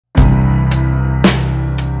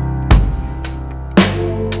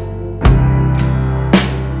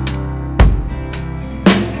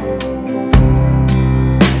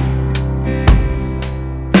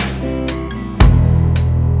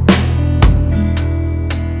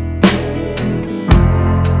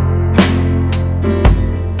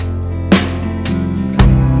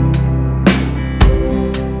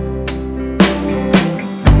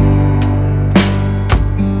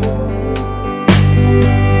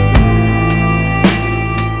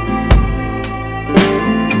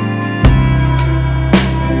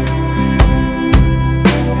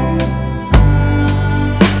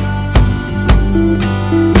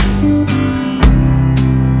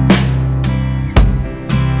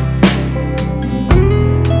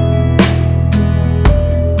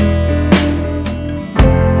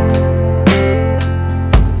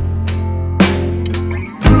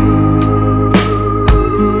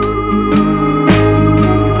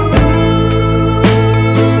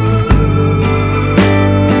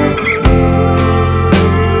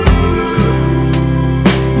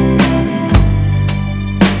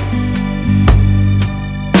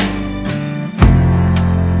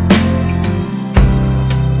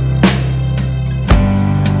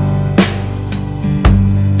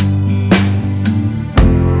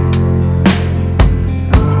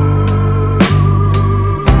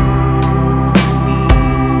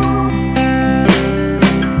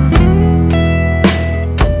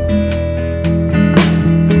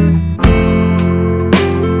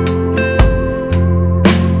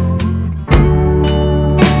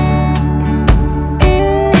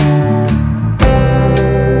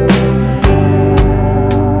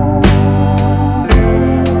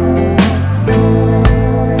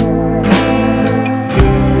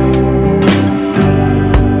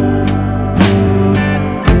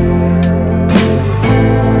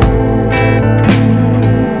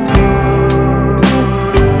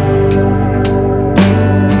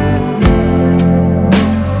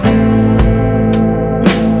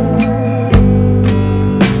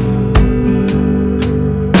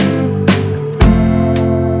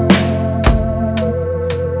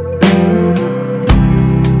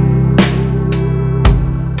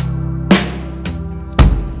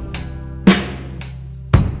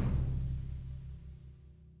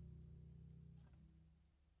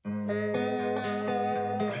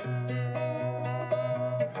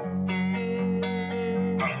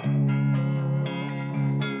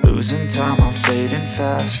Losing time, I'm fading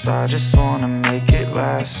fast. I just wanna make it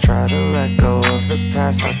last. Try to let go of the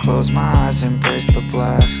past. I close my eyes, embrace the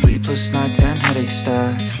blast. Sleepless nights and headaches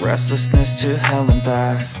stack. Restlessness to hell and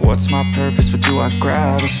back. What's my purpose? What do I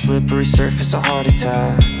grab? A slippery surface, a heart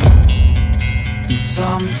attack. And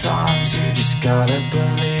sometimes you just gotta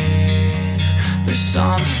believe there's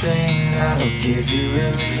something that'll give you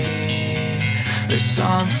relief. There's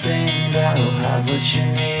something that'll have what you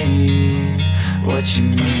need, what you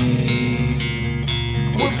need.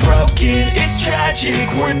 We're broken, it's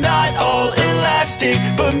tragic, we're not all elastic,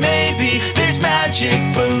 but maybe there's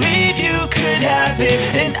magic, believe you could have it.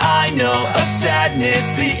 And I know of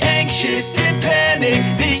sadness, the anxious and panic,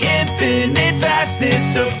 the infinite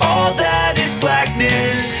vastness of all that is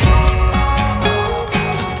blackness.